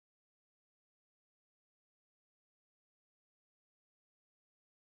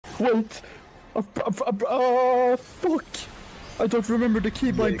Wait! Fuck! I don't remember the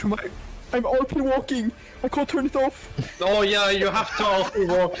keybind to my... I'm RP walking! I can't turn it off! Oh yeah, you have to RP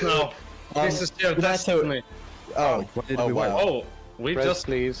walk now. This is your destiny. Oh, wow. Oh, we Red, just...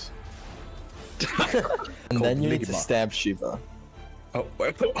 please. And then you need to stab Shiva. Oh,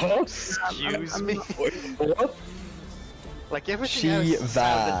 Excuse me. What? Like everything else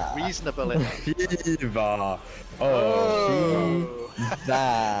sounded reasonable enough. Shiva! Oh,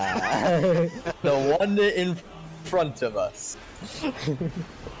 Shiva! The one in front of us.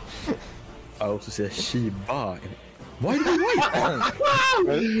 I also said Shiva. Why did we wait?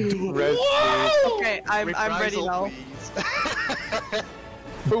 Okay, I'm ready now.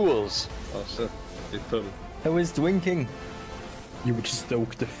 Fools! Oh shit, you pulled. I was dwinking. You would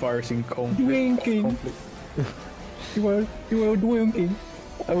stoke the fires in conflict. Dwinking. You were dwinking.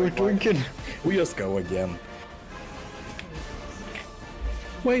 I was dwinking. We just go again.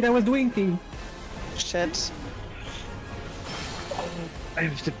 Wait, I was dwinking. Shit. I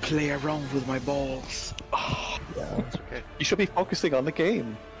have to play around with my balls. Oh, Yeah. It's okay. you should be focusing on the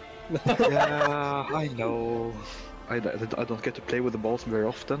game. Yeah, I know. I don't get to play with the balls very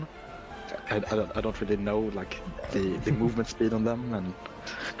often. I don't really know like the movement speed on them, and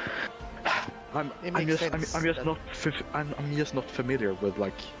I'm just not familiar with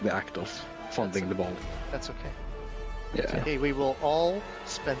like the act of fondling the ball. That's okay. Yeah. Okay, we will all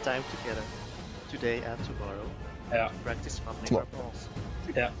spend time together today and tomorrow. Yeah. To practice fondling our balls.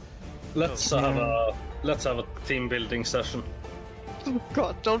 Yeah. Let's have a team building session. Oh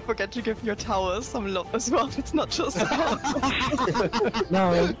god, don't forget to give your towers some love as well. It's not just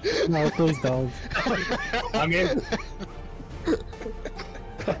No, please don't. I mean,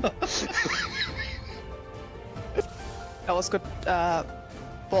 that was good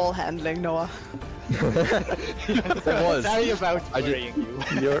ball handling, Noah. It was. Sorry about worrying you.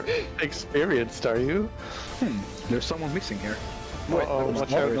 You're experienced, are you? There's someone missing here. Wait,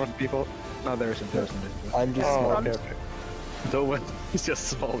 watch out, not people. No, there isn't. I'm just smart. Okay. No one. He's just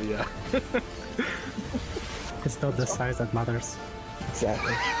small, yeah. It's not the size that matters.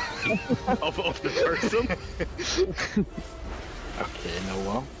 Exactly. of the person. Okay,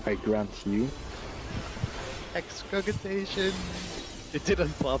 Noah, I grant you. Excogitation. It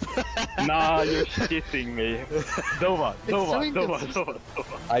didn't pop. Nah, you're shitting me. Noah.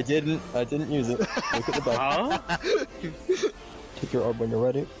 I didn't use it. Look at the back. Huh? Take your orb when you're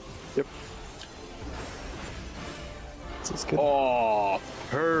ready. Yep. This is good. Oh,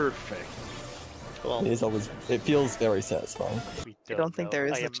 perfect. Well, It is always. It feels very satisfying. we I don't think know. there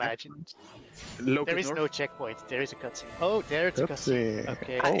is I a imagine. Loki There is North? no checkpoint. There is a cutscene. Oh, there it's a cutscene.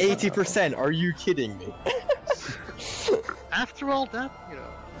 Okay. At 80%. Are you kidding me? After all that, you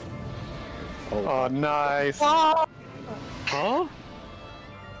know. Oh, nice. Ah, Huh?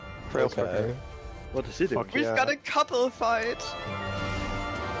 Okay. What is it? we've got a couple fight.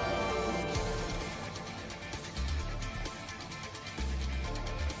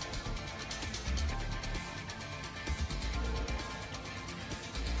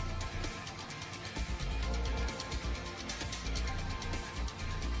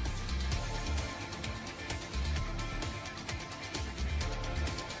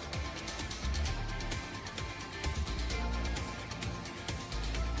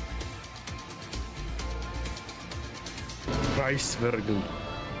 Nice, very good.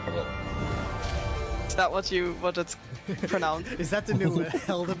 Is that what it's pronounced? Is that the new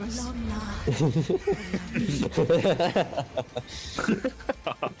Elderbus?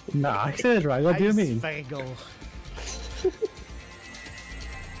 No, I said it right. What do you mean? Bagel.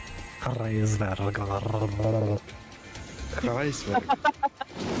 Reisberger. Kreisberg.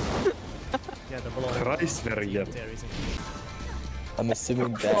 Yeah, the blood. Kreisberger. There isn't. I'm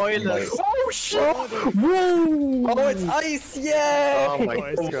assuming that. Spoilers. Oh shit! Whoa! Oh, it's ice! Yay! Oh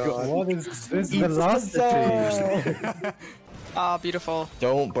my god. What is this? Eat Velocity. Ah, beautiful.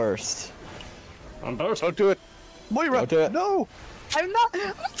 Don't burst. I'm burst. Don't do it. Moira, Don't do it. no! I'm not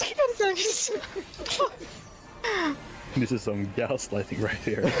taking things. This is some gaslighting right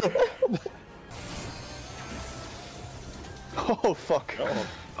here. Oh fuck.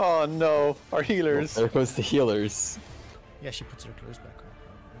 Oh no, our healers. There goes the healers. Yeah, she puts her clothes back on.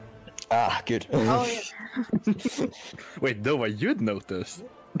 Ah, good. Oh yeah. Wait, Nova, you'd noticed.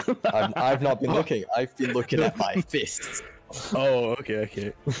 I've not been looking. I've been looking at my fists. Oh,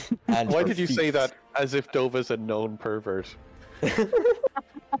 okay. And Why her did you feet. say that as if Dova's a known pervert?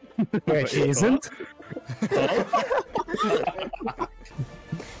 Wait, he isn't?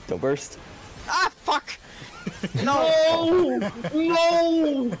 Don't burst. Ah, fuck. No!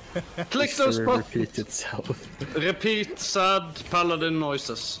 Click those History buttons. repeat itself. Repeat sad paladin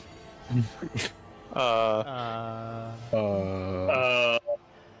noises. Do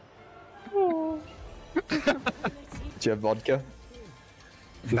you have vodka?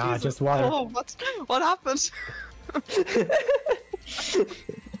 Nah, just water. Oh, what happened?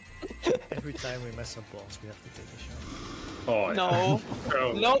 Every time we mess up balls, we have to take a shot. Oh, No.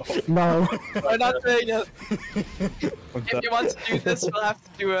 Oh. No, No. we're not doing it. What's If you want to do this, we'll have to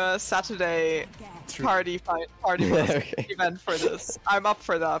do a Saturday party Okay. event for this. I'm up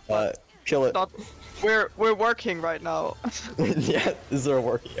for that, but Kill it. not. We're working right now. Yeah, these are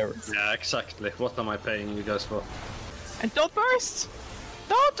working hours. Yeah, exactly. What am I paying you guys for? And don't burst.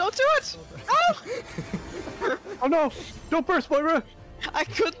 No, don't do it. No. Oh no! Don't burst, Moira! I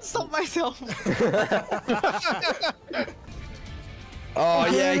couldn't stop myself. Oh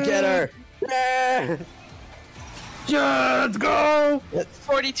yeah, get her! Yeah! Yeah, let's go!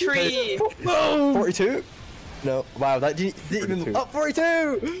 43. 42? No, wow, that didn't even. 42. Oh,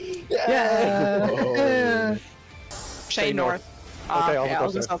 42! Yeah! Yeah. Shay North. Okay, I'll go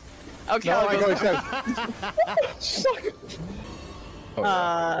go south. south. Okay, No, I'll I'm go going south. south.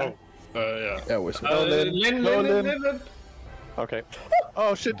 Yeah. Yeah, we Lin. Okay.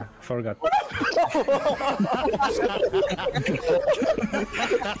 Oh shit! Forgot.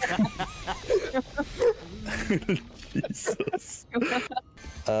 Jesus.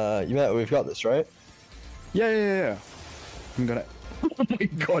 We've got this, right? Yeah. I'm gonna. Oh my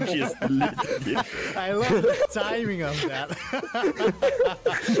god, she is literally. I love the timing of that.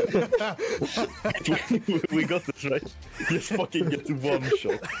 We got this, right? Just fucking get one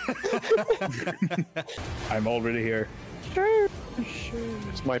shot. I'm already here.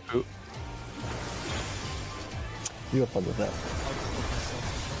 It's my poop. You have fun with that.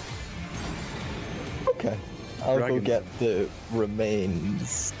 Okay. I'll go Dragon. get the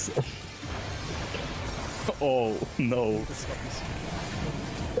remains. Oh no.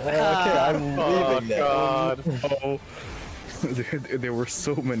 Okay, I'm leaving now. God. Oh. There were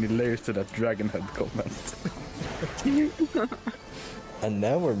so many layers to that dragon head comment. And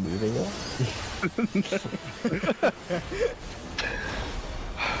now we're moving on.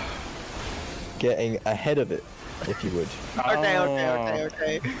 Getting ahead of it, if you would.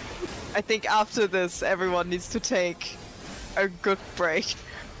 Okay. I think after this, everyone needs to take a good break.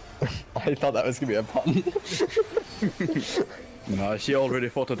 I thought that was gonna be a pun. No, she already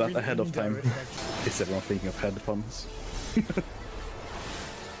thought of that ahead of time. Is everyone thinking of head puns?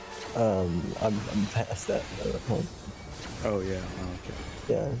 I'm past that. Oh yeah, okay.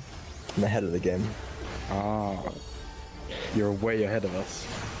 Yeah, I'm ahead of the game. Ah, you're way ahead of us.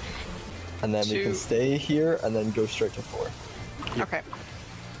 And then we can stay here and then go straight to 4. Okay.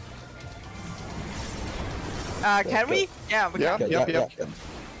 Can we? Yeah, we can. Yep.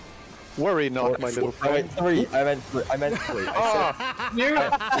 Worry not, my little friend. I meant 3. I meant 3.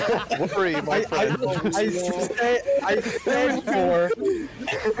 Worry, my friend. I said 4.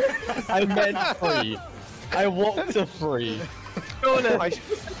 I meant 3. I walked to 3.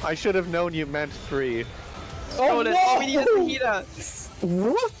 I should have known you meant 3. Oh, we need a fajita.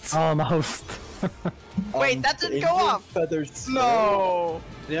 What? Almost. Wait, that didn't go off. Feathers. No.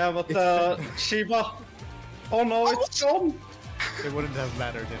 Yeah, but Shiva. Oh no, it's gone. It wouldn't have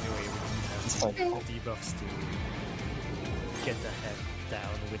mattered anyway. We fine. didn't have debuffs to get the head down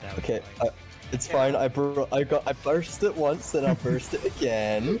without. Okay, dying. it's fine. I burst it once, then I'll burst it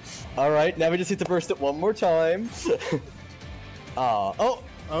again. All right, now we just need to burst it one more time. Oh.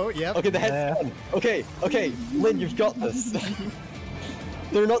 Oh, yeah. Okay, the head's done. Okay, Lynn, you've got this.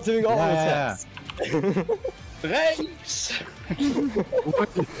 They're not doing auto attacks. Race!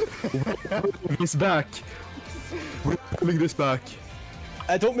 He's back. We're pulling this back.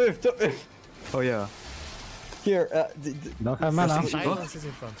 Don't move. Oh yeah. Here. Don't have mana. Silence is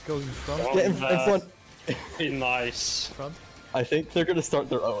in front. Go in front. Get in front. Be nice. Front. I think they're gonna start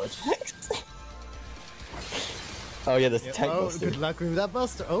their own attacks. Oh yeah, this Yeah. tank Oh, buster. good luck with that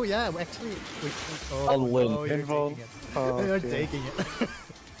buster. Oh yeah, actually. On Lynn. Oh, you're Involve. taking it. Oh, You're dear. taking it.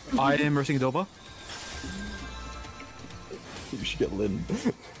 I am rushing Dova. You should get Lynn.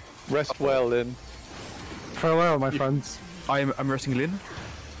 Rest well, Lynn. Farewell, my friends. I'm rushing Lynn.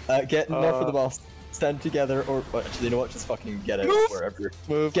 Get enough for the boss. Stand together, or actually, you know what? Just fucking get out wherever.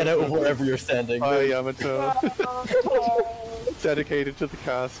 Move. Get out wherever you're standing. I am a toad. Dedicated to the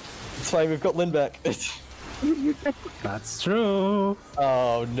cast. It's fine. We've got Lynn back. That's true.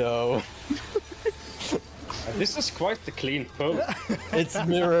 Oh no. This is quite the clean pull. It's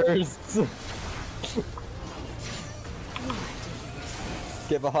mirrors.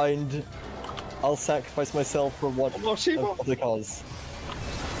 Get behind. I'll sacrifice myself for one of the cause.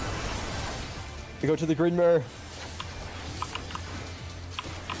 We go to the green mirror.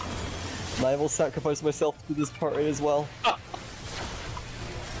 I will sacrifice myself to this party as well.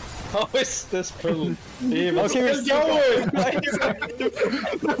 How is this pull? Okay, we're still going!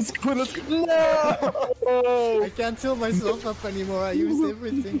 Let's go, let's go! No! I can't fill myself up anymore. I used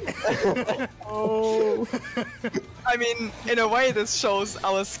everything. Oh! I mean, in a way, this shows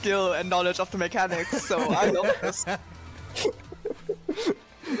our skill and knowledge of the mechanics, so I love this.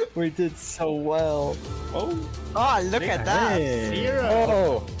 We did so well. Oh, Oh, look at that!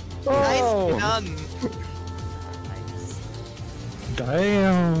 Zero. Oh! Nicely done!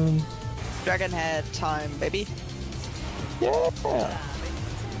 Damn. Dragon head time, baby. Yeah!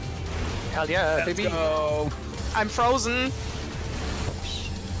 Hell yeah, baby! go. I'm frozen!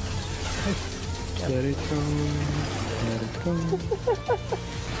 Let it go. Let it go.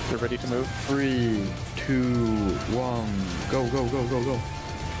 You're ready to move? 3, 2, 1. Go, go, go, go, go.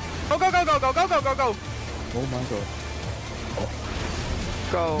 Go, go, go, go, go, go, go, go, go! Oh my god.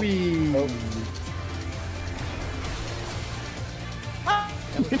 Go. Whee! Oh.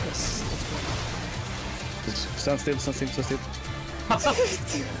 Stand still, stand still, stand still.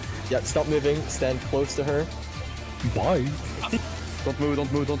 Yeah, stop moving, stand close to her. Bye. Don't move,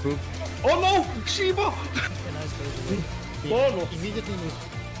 don't move, don't move. Oh no! Shiva! Oh, Immediately move.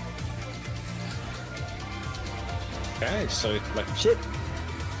 Okay, so it like Shit.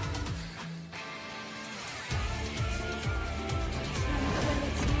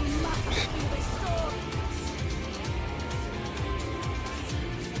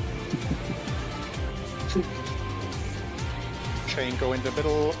 Chain, go in the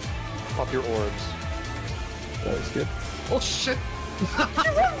middle, pop your orbs. That was good. oh shit!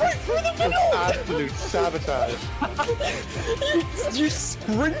 Absolute sabotage. You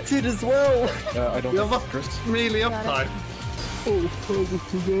sprinted as well. I don't You're have Chris. really uptime.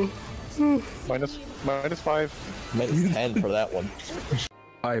 Minus 5. Minus 10 for that one.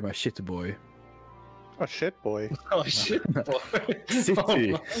 I'm a shit boy. Oh shit, boy. Oh shit! Boy.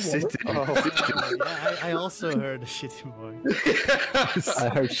 City, city. Yeah, I also heard a shitty boy. I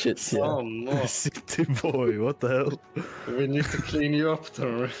heard shit, yeah. Oh no! City boy, what the hell? We need to clean you up,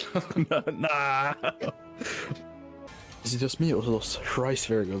 then. Nah. Is it just me or those rice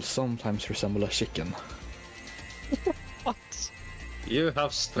virgils sometimes resemble a chicken? What? You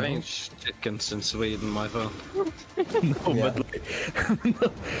have strange chickens in Sweden, my friend. No, Yeah.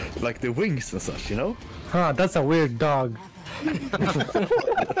 but like the wings and such, you know? Huh, that's a weird dog. Do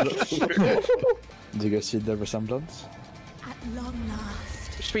you guys see the resemblance? At long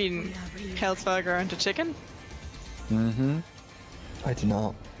last. Between Hellsberger and the chicken? Mm-hmm. I do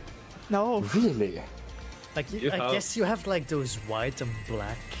not. No. Really? Like, You I have- guess you have like those white and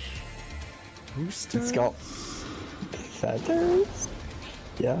black roosters. It's got feathers?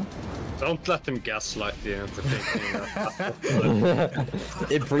 Yeah. Don't let them gaslight you into thinking that.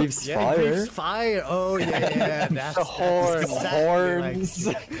 It breathes Yeah, it fire. breathes fire. Oh yeah, that's The horn, exactly horns.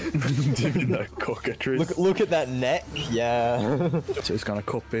 like- Do you mean a cockatrice? Look at that neck. Yeah. So it's gonna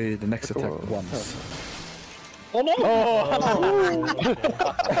copy the next attack once. Oh no!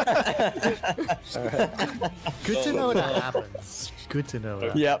 Good to know that happens. Good to know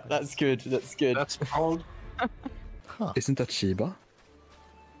that. Yep, that's good. That's good. That's called. Isn't that Shiba?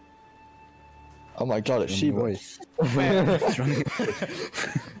 Oh my god, it's Shiva. Wait.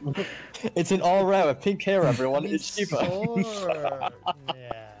 It's an all round with pink hair, everyone. It's Shiva. Sure.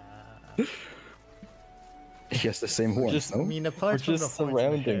 Yeah. He has the same horns, Just- I no? mean, We're apart from just the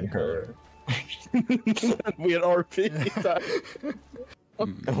horns and the surrounding hair. her. We're RP. Oh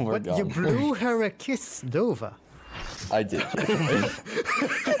my But you god. blew her a kiss, Dova. I did.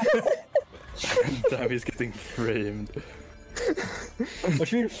 Damn, he's getting framed. What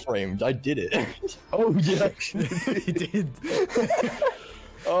do you mean framed? I did it. Oh yeah, He did.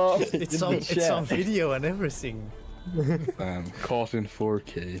 Oh, It's on video and everything. caught in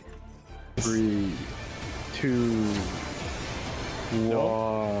 4K. 3, 2,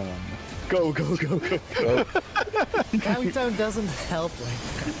 1. Go, go, go, go, go. Countdown doesn't help like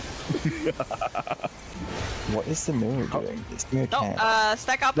What is the mirror doing? This mirror No, can't.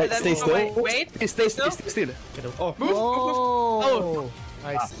 stack up Wait, and then stay move still. away. Wait. Stay still. that. Oh, Oh!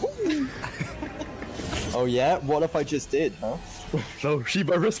 Nice. Oh yeah? What if I just did, huh? No,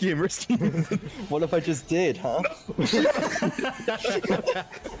 Shiba, rescue him, rescue him. What if I just did, huh? That's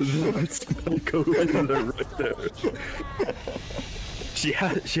spell gorilla right there. She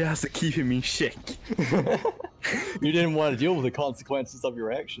has to keep him in check. You didn't want to deal with the consequences of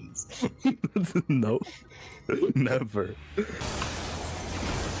your actions. No, never.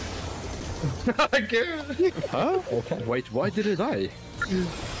 again! Huh? Okay. Wait, why did he die?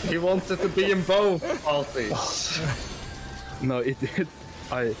 He wanted to be in both parties. No,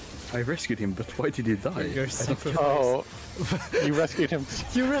 I rescued him, but why did he die? You're super Oh, you rescued him.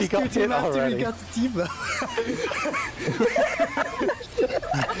 You He got rescued him hit after already. he got the Tiba.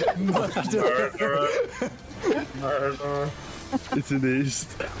 Murder. It's an ace.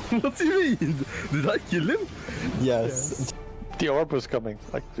 What do you mean? Did I kill him? Yes. The orb was coming.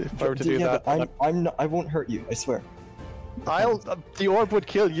 Like, if I were to do Yeah, that, but I'm not, I won't hurt you, I swear. the orb would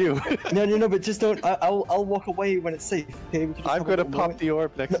kill you. No, but just don't. I'll walk away when it's safe. Okay, we can just I'm have a gonna little pop moment. the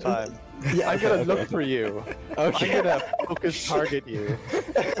orb next time. Yeah, I'm okay, gonna look okay. for you. Okay. I'm gonna focus target you.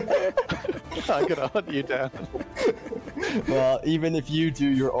 I'm gonna hunt you down. Well, even if you do,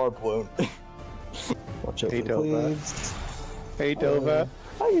 your orb won't. Watch out Hey, for the Dova. cleaves. Hey, Dova.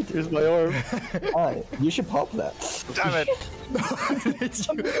 How you Here's doing? my orb. Hi. You should pop that. Damn it.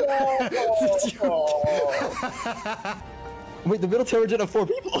 Wait, the middle tower did have 4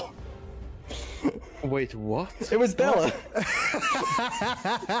 people. Wait, what? It was Bella.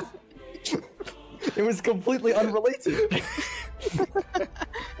 It was completely unrelated.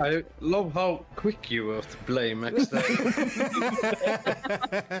 I love how quick you were to blame X-Day.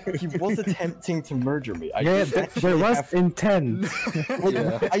 He was attempting to murder me. I Yeah, did there actually was have- intent.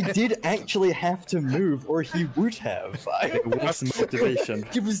 Like, I did actually have to move, or he would have. It was motivation.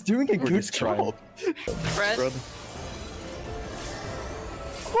 He was doing a good just trying. job. Fred?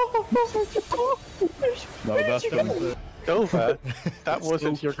 No, that's fine. Dova, that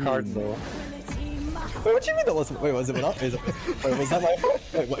wasn't your clean. cardinal. Wait, what do you mean that wasn't? Wait, was it not? Wait, was that my fault?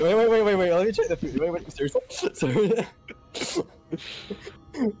 Wait, let me check the food. Wait, seriously? Sorry.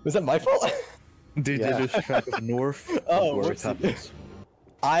 Was that my fault? Did Yeah. you lose track of north? Oh, where it whoopsie. happens?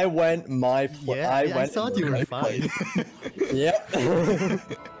 I went I I went thought in you the were right fine. place. Yep.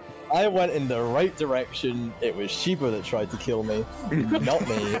 I went in the right direction. It was Shiva that tried to kill me, not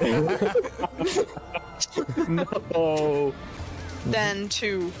me. No. Then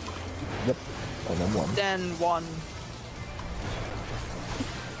 2. Yep. And then 1. Then 1.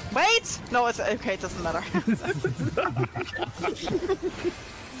 Wait! No, it's okay, it doesn't matter.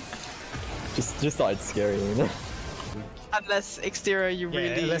 Just thought I'd scare you, you know? Unless exterior you Yeah,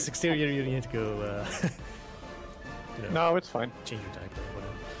 really... unless exterior you need to go No, it's fine. change your diaper or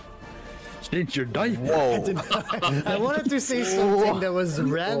whatever. Change your diaper. Whoa. I wanted to say something that was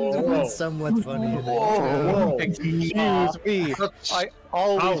random and somewhat funny. Excuse me. I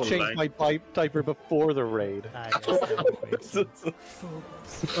always change my diaper before the raid. Ah, yes, that would make sense.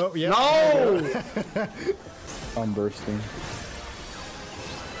 Oh, yeah. No! I'm bursting.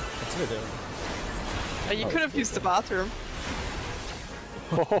 It's good though. You could have used the bathroom.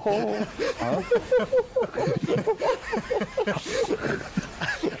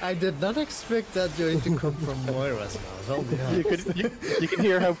 I did not expect that joint to come from Moira's mouth. I'll be honest. You can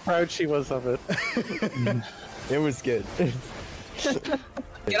hear how proud she was of it. It was good.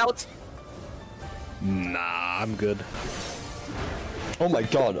 Get out! Nah, I'm good. Oh my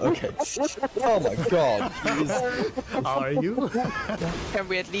god, okay. Oh my god. Are you? Can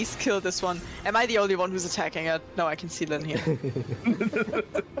we at least kill this one? Am I the only one who's attacking it? No, I can see Lynn here.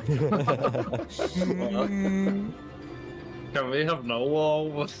 Can we have no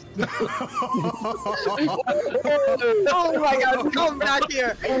wall? Oh my god, come back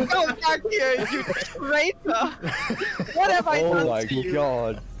here! Come back here, you traitor! What have I Oh done my to you?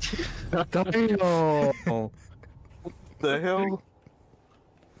 god. Oh. The hell?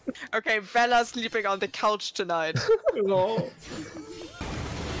 Okay, Bella's sleeping on the couch tonight. No.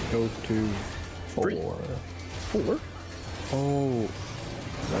 Go to 4. 4. Oh.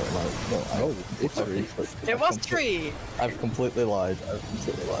 No, It's 3. It was 3! I've completely lied.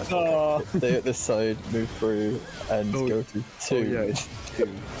 Stay at this side, move through, and go to 2. Oh, yeah, it's 2.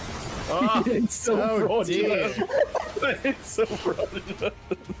 It's so dear. It's so fraudulent.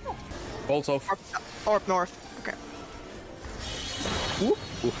 Balls off. Orb north. Okay.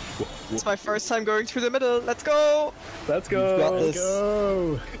 It's my first time going through the middle. Let's go! Let's You've go. got this.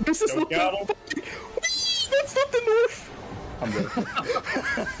 Go! This is not the... That's not the north. I'm good.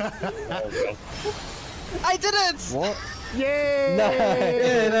 I did it! What? Yay!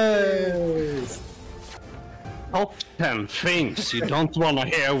 Nice! Top 10 things you don't want to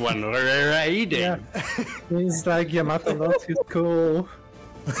hear when we're raiding. He's like Yamato loves his cool.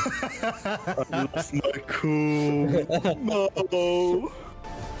 That's not cool. No.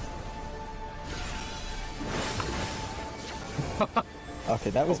 Okay,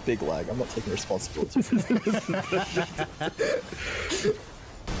 that was big lag. I'm not taking responsibility for that.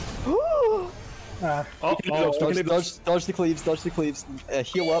 Dodge the cleaves,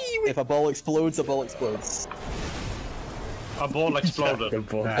 heal up. If a ball explodes, a ball explodes. A ball exploded. Good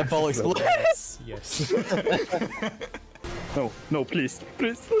ball. A ball explodes. Yes. No, no, please.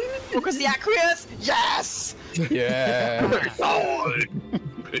 Focus the Aqueous! Yes! Yeah. Yes! Oh.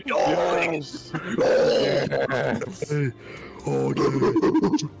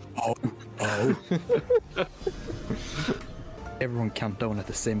 Everyone count down at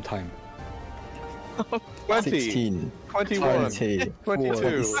the same time. 20, 16, 21, 20,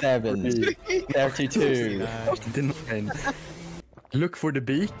 22, 47, 32. Look for the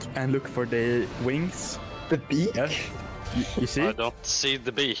beak and look for the wings. The beak? Yeah. You see? I don't see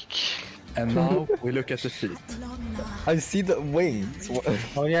the beak. And now we look at the feet. I see the wings.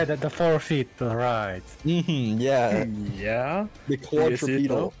 Oh yeah, the 4 feet, right. Yeah. Yeah. The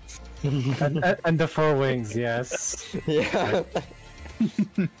quadrupedal. and the 4 wings, yes. Yeah.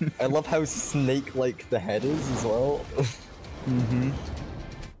 I love how snake-like the head is as well.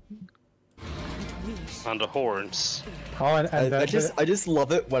 And the horns. Oh, and I just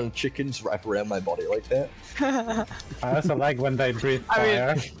love it when chickens wrap around my body like that. I also like when they breathe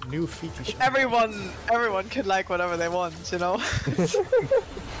fire. New fetish. Everyone can like whatever they want, you know?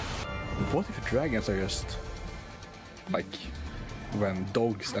 What if dragons are just like when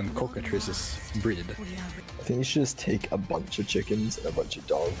dogs and cockatrices breed? I think you should just take a bunch of chickens and a bunch of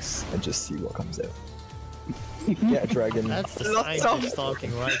dogs and just see what comes out. Get a dragon. That's the Lots sign of- of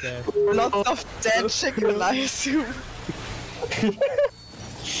stalking right there. Lots of dead chicken, I assume.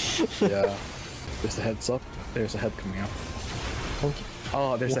 Yeah. There's the heads up. There's a head coming up.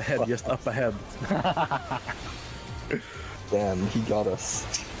 Oh, there's a head just up ahead. Damn, he got us.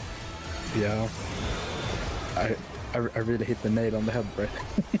 Yeah. I really hit the nail on the head, right?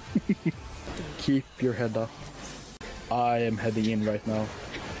 Keep your head up. I am heading in right now.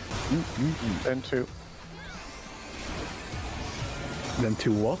 Then 2. Then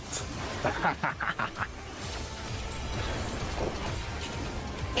to what?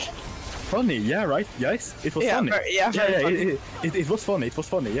 Funny, yeah, right, guys? It was funny. Very funny. It was funny, it was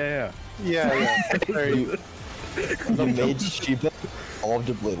funny, yeah. Yeah. Very, You made Shiva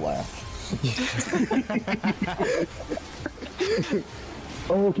audibly laugh.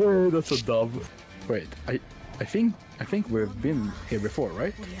 Okay, that's a dub. Wait, I think we've been here before,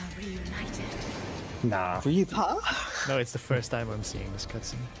 right? We are reunited. Nah. Breathe. No, it's the first time I'm seeing this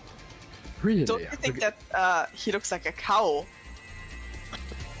cutscene. Really? Don't you think that he looks like a cow?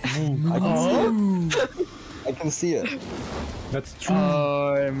 I can see it. That's true.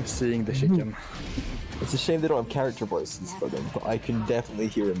 I'm seeing the chicken. It's a shame they don't have character voices for them, but I can definitely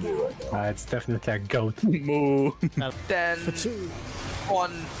hear a moo right now. It's definitely a goat. Moo. Then For 2.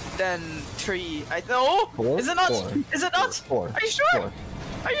 1, then 3. I know. 4? Is it not? 4. Is it not? 4. Are you sure? 4.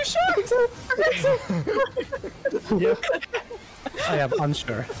 Are you sure? I think so. Yeah. I am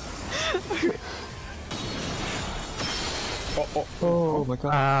unsure. Oh my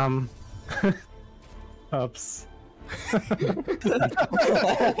god. Oops.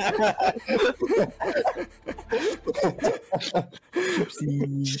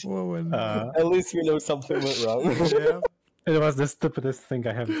 At least we know something went wrong. Yeah. It was the stupidest thing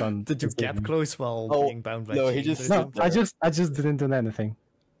I have done. Did you this gap game. close while Oh, being bound by no, he chains just or No, something? I just didn't do anything.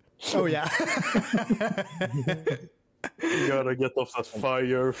 Oh yeah. You gotta get off that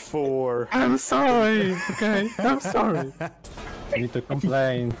fire 4. I'm sorry. Okay, I'm sorry. I need to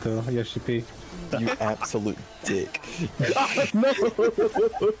complain to Yoshi. You absolute dick. No!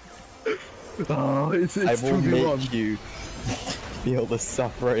 Oh, it's I will 2v1. make you feel the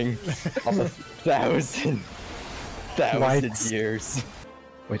suffering of 1,000 years.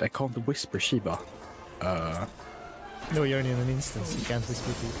 Wait, I can't whisper Shiba. No, you're in an instance. You can't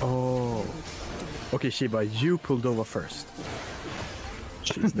whisper people. Oh. Okay, Shiba, you pulled over first.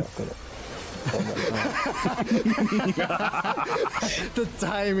 She's not gonna. Oh my god. The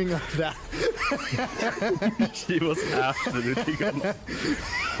timing of that. She was absolutely gonna.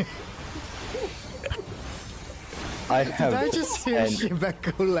 I Did have. I just hear and-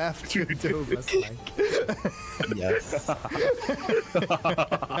 Shibeko laugh through Doma's like? Yes.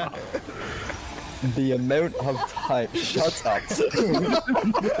 The amount of time. Shut up.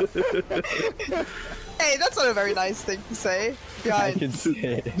 Hey, that's not a very nice thing to say. I Yeah, can see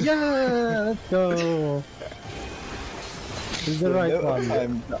it. Yeah, let's go. This is the right amount of one.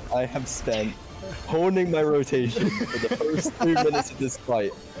 time that I have spent honing my rotation for the first 2 minutes of this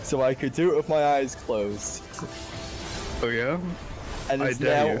fight, so I could do it with my eyes closed. Oh yeah? And it's I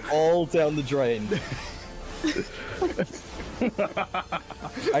dare now you. all down the drain.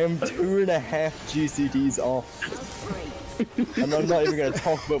 I am 2.5 GCDs off. And I'm not even gonna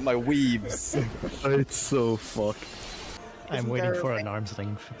talk about my weebs. It's so fucked. I'm waiting for an arm's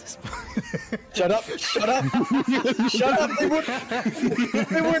length at this point. Shut up! Shut up! Shut up!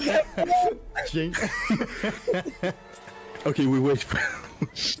 They wouldn't have... Okay, we wait for.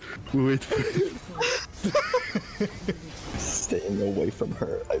 we wait for. Staying away from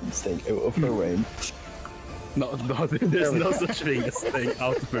her. I'm staying out of her range. No, there's no such thing as staying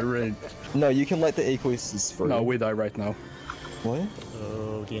out of her range. No, you can let the equases free. No, we die right now. What?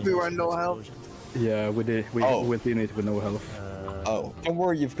 Oh, We were no help. Yeah, we did. We went in it with no health. Oh, don't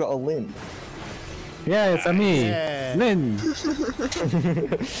worry, you've got a Lin. Yeah, it's a me, Yeah. Lin. It's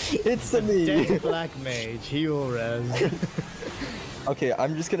a me. Dead black mage, hero res. Okay,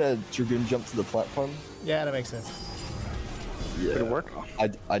 I'm just gonna Dragoon jump to the platform. Yeah, that makes sense. Yeah. Did it work?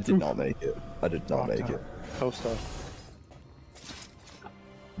 I did not make it. I did not make it. Post off.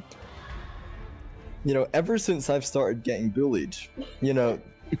 You know, ever since I've started getting bullied, you know,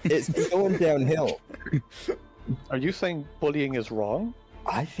 it's been going downhill. Are you saying bullying is wrong?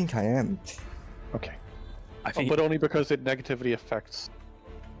 I think I am. Okay. I think. But only because it negatively affects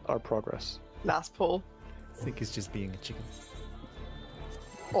our progress. Last poll. I think it's just being a chicken.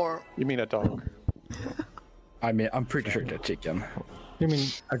 Or You mean a dog? I mean, I'm pretty sure they're chicken. You mean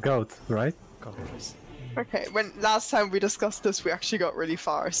a goat, right? Controversy. okay, when last time we discussed this, we actually got really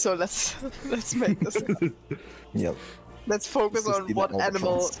far. So let's make this. Yep. Let's focus Let's just on do what that all the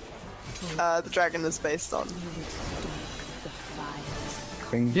animal times. the dragon is based on.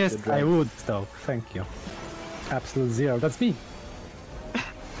 Bring Yes, the I dragon. would, though. Thank you. Absolute zero. That's me.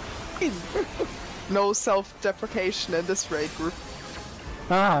 No self-deprecation in this raid group.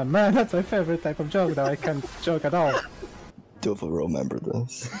 Ah, man, that's my favorite type of joke, though. I can't joke at all. Dova will remember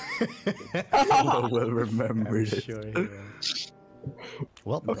this. I will remember I'm it. sure he will.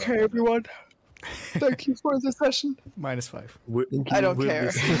 Well, Okay, everyone. Thank you for the session. -5. I don't We'll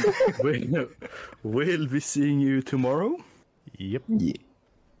care. We'll be seeing you tomorrow. Yep. Yeah.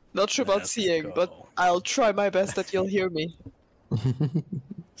 Not sure about Let's seeing, go. but I'll try my best that you'll hear me.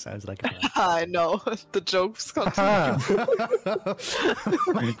 Sounds like a plan. I know. The jokes continue. Ah,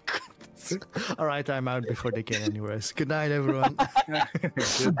 Oh my goodness. Alright, I'm out before they get any worse. Good night, everyone.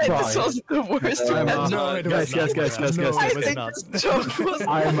 This was the worst one. No, it Guys, was guys, not. guys, No, guys, I it was think not. the joke was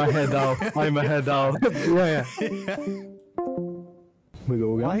I'm a head out. I'm a head out. Yeah, yeah. We go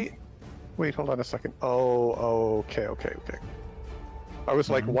again. Why? Wait, hold on a second. Oh, okay. I was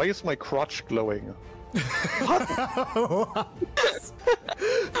like, why is my crotch glowing?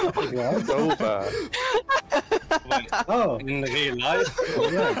 Nova. Oh, In real life,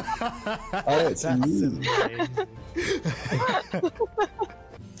 Oh, it's That's me. amazing.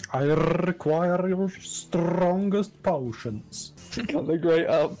 I require your strongest potions. Kinda great.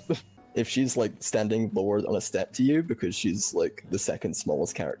 If she's like standing lower on a step to you because she's like the second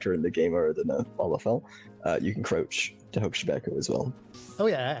smallest character in the game other than Olafel, you can crouch to hook Shibeko as well. Oh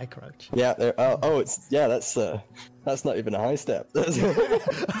yeah, I crouch. Yeah, there. That's not even a high step.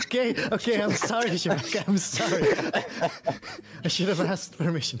 Okay, I'm sorry, Shibaka, I'm sorry. I should have asked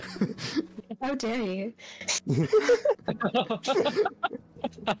permission. How dare you?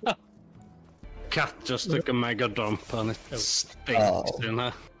 cat just took a mega dump and it stinks, Oh. you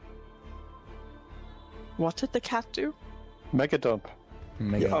know. What did the cat do? Mega dump.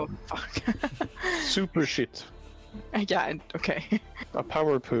 Oh, fuck. Super shit. Yeah, okay. A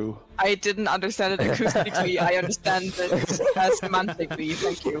power poo. I didn't understand it acoustically. I understand it semantically.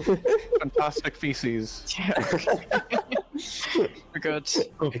 Thank you. Fantastic feces. Yeah, okay. We're good.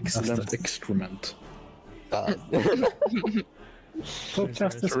 Excellent excrement. Pope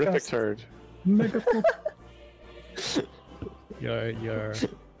Justice Terrific Christ. turd. Mega poop. Your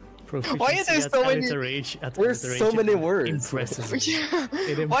proficiency Why are there so many- There's so many words. Impresses me. Yeah.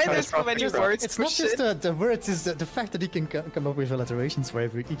 Why are there so many words It's for not shit? just the words, it's the fact that you can come up with alliterations for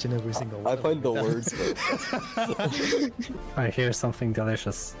each and every single one. I find the words. I hear something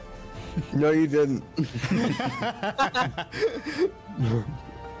delicious. No, you didn't.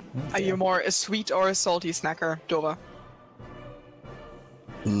 Are you more a sweet or a salty snacker, Dova?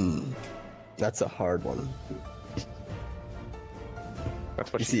 That's a hard one.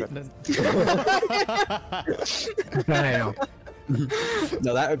 That's what You she see- said. Damn.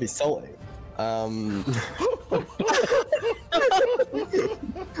 No, that would be salty.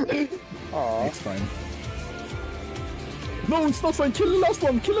 It's fine. No, it's not fine. Kill the last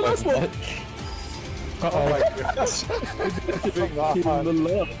one. Kill the last one. Oh my goodness. Kill the last one.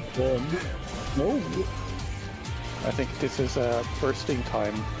 No. I think this is bursting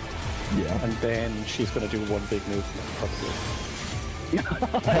time, Yeah. and then she's gonna do one big move. Probably. Yeah,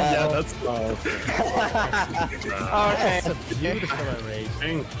 that's Okay. It's a beautiful array. I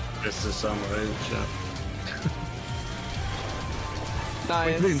think this is some rage. Yeah.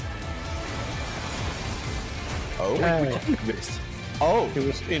 Nice. Oh. Hey. Oh. It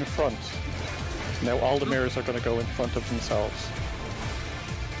was in front. Now all the mirrors are going to go in front of themselves.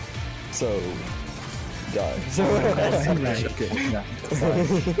 So, guys. Okay, yeah.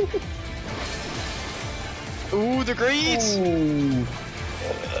 Ooh, the greed!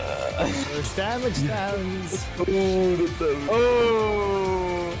 There's damage downs.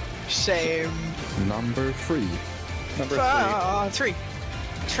 Oh, shame. Number 3. Number 3.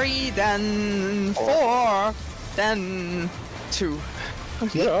 3, then 4, then 2.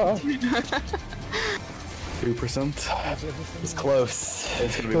 Yeah. 2%. It's close.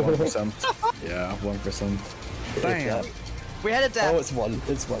 It's gonna be 1%. Yeah, 1%. Damn. We had it down. Oh, it's 1.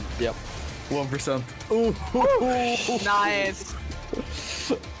 It's 1. Yep. 1%. Nice.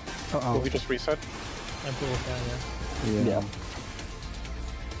 Will we just reset? Yeah.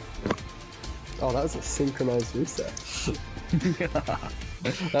 Oh, that was a synchronized reset.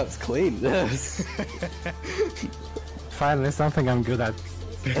 That was clean. Yes. Finally, something I'm good at.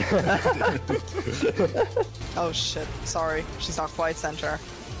 Oh shit, sorry. She's not quite center.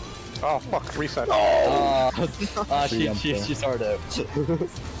 Oh fuck, reset. She's hard out.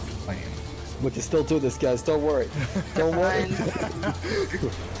 We can still do this, guys. Don't worry. Don't worry.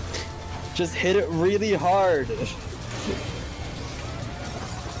 Just hit it really hard.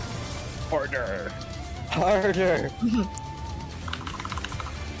 Harder. Harder.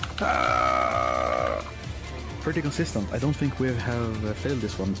 Pretty consistent. I don't think we have failed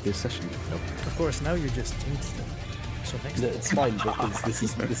this one this session. Nope. Of course, now you're just jinxed. So next No, it's fine, but this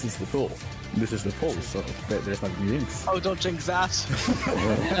is the goal. This is the poll, so there's not jinx. Oh, don't jinx that.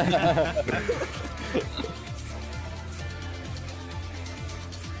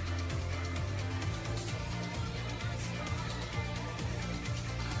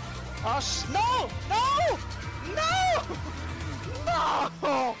 Oh, no! No! No! No!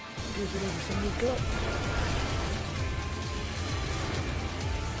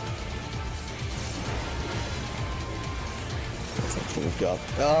 That's what we've got.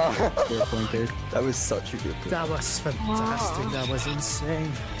 That was such a good play. That was fantastic. That was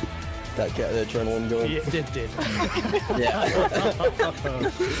insane. That get the adrenaline going. It did. Yeah.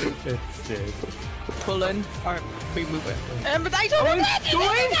 It did. Pull in or remove it. But I don't want that!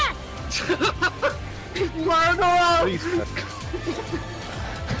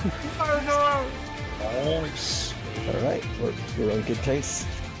 Alright, we're on good pace.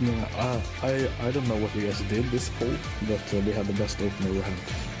 Yeah, I don't know what you guys did this poll, but we had the best opener we had.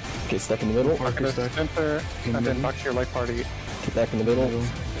 Okay, step in the middle. Enter, and then back to your light party. Get back in the middle.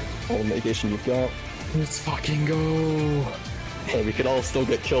 All the mitigation you've got. Let's fucking go! Hey, we could all still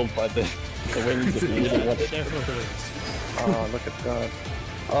get killed by the wings if we really wanted. Oh, look at that.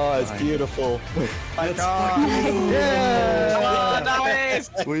 Oh, it's beautiful. My God! Yeah! Oh, nice!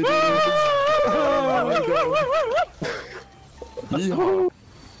 We did it! Oh,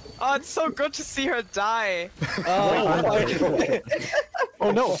 Oh, it's so good to see her die. Oh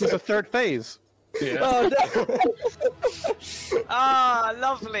no, it's a third phase. Yeah. Oh no! Ah,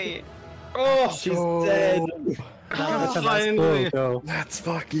 lovely. Oh, she's dead. Let's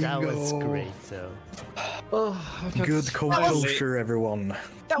fucking That go! was great, though. Good composure, everyone.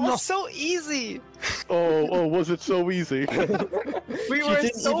 That was so easy. Oh, was it so easy? We She were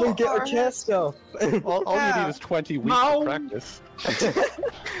didn't so even get her hard. cast off. all you Yeah. need is 20 weeks No. of practice.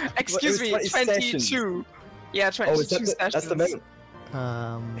 Excuse It me, was 20 22. sessions. Yeah, 22 Oh, is that sessions. that's the main.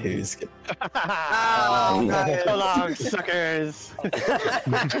 Who's Oh, nice. So long, suckers!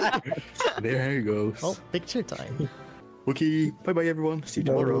 There you go. Oh, picture time. Okay, bye bye everyone. See you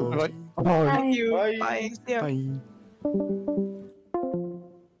tomorrow. Bye. Thank you. Bye. Bye. See ya. Bye.